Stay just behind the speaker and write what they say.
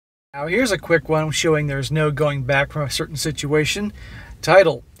Now here's a quick one showing there's no going back from a certain situation.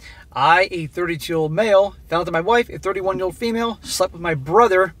 Title: I, a 32-year-old male, found that my wife, a 31-year-old female, slept with my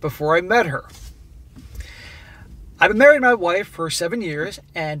brother before I met her. I've been married to my wife for 7 years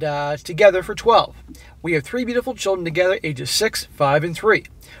and together for 12. We have 3 beautiful children together, ages 6, 5, and 3.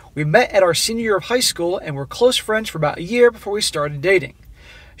 We met at our senior year of high school and were close friends for about a year before we started dating.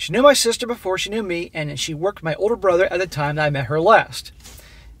 She knew my sister before she knew me, and she worked with my older brother at the time that I met her last.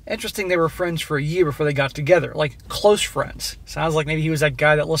 Interesting, they were friends for a year before they got together, like close friends. Sounds like maybe he was that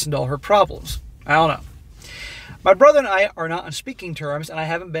guy that listened to all her problems. I don't know. My brother and I are not on speaking terms, and I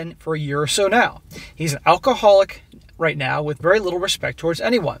haven't been for a year or so now. He's an alcoholic right now with very little respect towards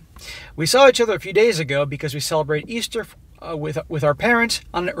anyone. We saw each other a few days ago because we celebrated Easter with our parents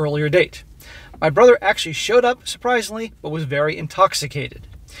on an earlier date. My brother actually showed up, surprisingly, but was very intoxicated.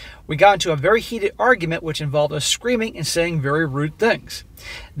 We got into a very heated argument which involved us screaming and saying very rude things.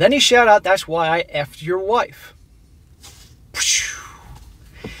 Then he shouted out, "That's why I effed your wife."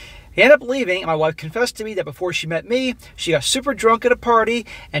 He ended up leaving, and my wife confessed to me that before she met me, she got super drunk at a party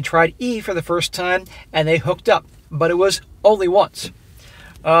and tried E for the first time, and they hooked up. But it was only once.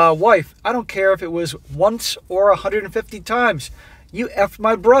 Wife, I don't care if it was once or 150 times. You effed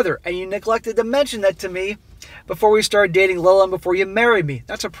my brother, and you neglected to mention that to me before we started dating, let alone before you married me.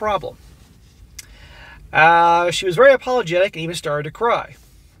 That's a problem. She was very apologetic and even started to cry.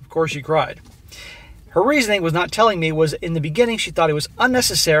 Of course she cried. Her reasoning was not telling me was in the beginning she thought it was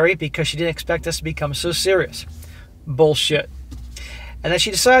unnecessary because she didn't expect us to become so serious. Bullshit. And then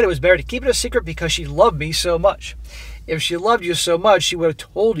she decided it was better to keep it a secret because she loved me so much. If she loved you so much, she would have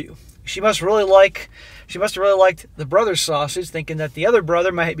told you. She must have really liked the brother's sausage, thinking that the other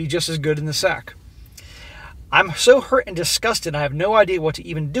brother might be just as good in the sack. I'm so hurt and disgusted, I have no idea what to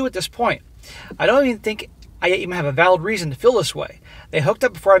even do at this point. I don't even think I even have a valid reason to feel this way. They hooked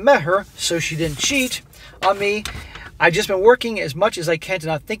up before I met her, so she didn't cheat on me. I've just been working as much as I can to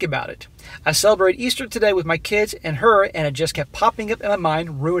not think about it. I celebrate Easter today with my kids and her, and it just kept popping up in my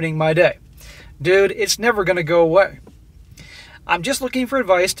mind, ruining my day. Dude, it's never going to go away. I'm just looking for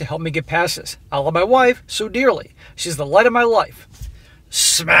advice to help me get past this. I love my wife so dearly. She's the light of my life.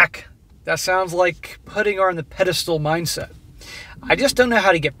 Smack. That sounds like putting her on the pedestal mindset. I just don't know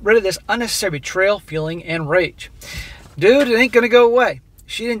how to get rid of this unnecessary betrayal, feeling, and rage. Dude, it ain't going to go away.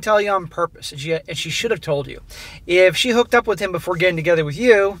 She didn't tell you on purpose, and she should have told you. If she hooked up with him before getting together with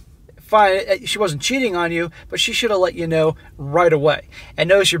you, fine, she wasn't cheating on you, but she should have let you know right away. And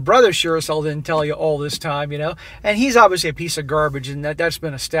notice your brother sure as hell didn't tell you all this time, and he's obviously a piece of garbage, and that's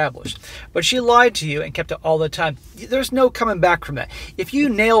been established. But she lied to you and kept it all the time. There's no coming back from that. If you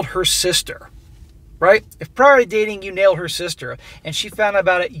nailed her sister, right? If prior to dating you nailed her sister, and she found out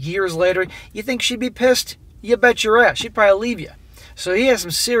about it years later, you think she'd be pissed? You bet your ass. She'd probably leave you. So he has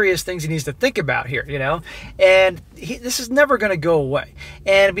some serious things he needs to think about here, and this is never going to go away.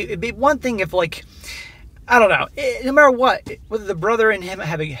 And it'd be one thing if, I don't know, no matter what, whether the brother and him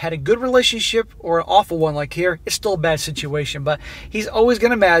had a good relationship or an awful one like here, it's still a bad situation. But he's always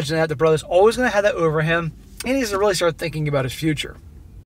going to imagine that. The brother's always going to have that over him, and he needs to really start thinking about his future.